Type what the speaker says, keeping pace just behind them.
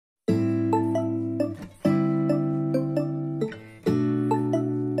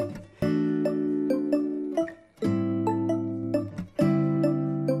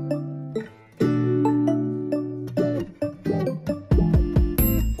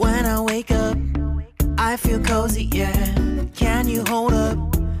feel cozy, yeah. Can you hold up?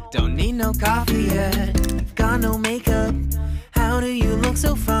 Don't need no coffee yet. Got no makeup. How do you look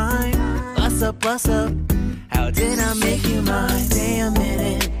so fine? Bust up, bust up. How did I make you mine? Stay a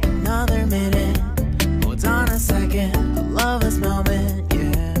minute, another minute. Hold on a second, I love this moment,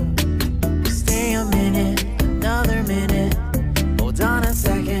 yeah. Stay a minute, another minute. Hold on a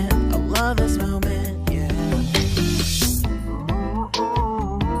second, I love this moment, yeah.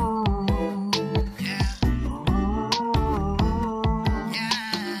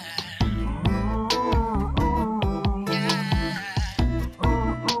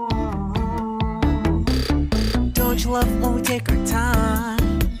 Don't you love when we take our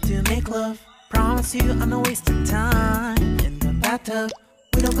time to make love? Promise you I'm not wasting time in the bathtub.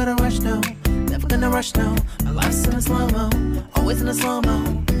 We don't gotta rush, no. Never gonna rush, no. Our life's in a slow-mo, always in a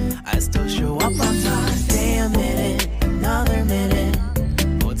slow-mo. I still show up on time. Stay a minute, another minute.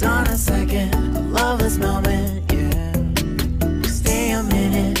 Hold on a second, I love this moment, yeah. Stay a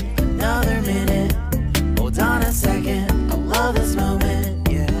minute, another minute. Hold on a second, I love this moment,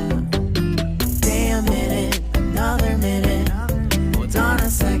 yeah. Stay a minute, another minute. Hold on a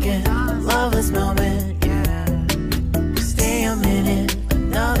second, I love this moment, yeah. Stay a minute,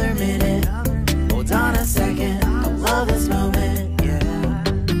 another minute. Hold on a second, I love this moment, yeah.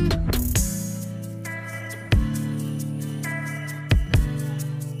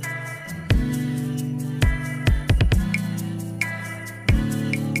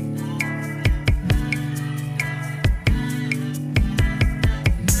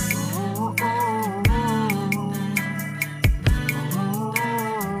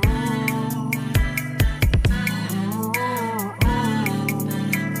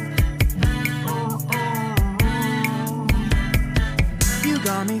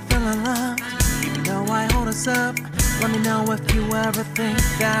 Got me feeling loved, even though I hold us up. Let me know if you ever think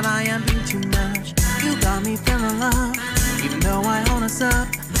that I am being too much. You got me feeling loved, even though I hold us up.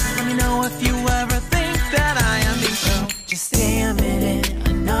 Let me know if you ever think that I am being so. Just stay a minute,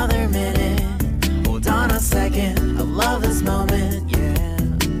 another minute. Hold on a second, I love this moment.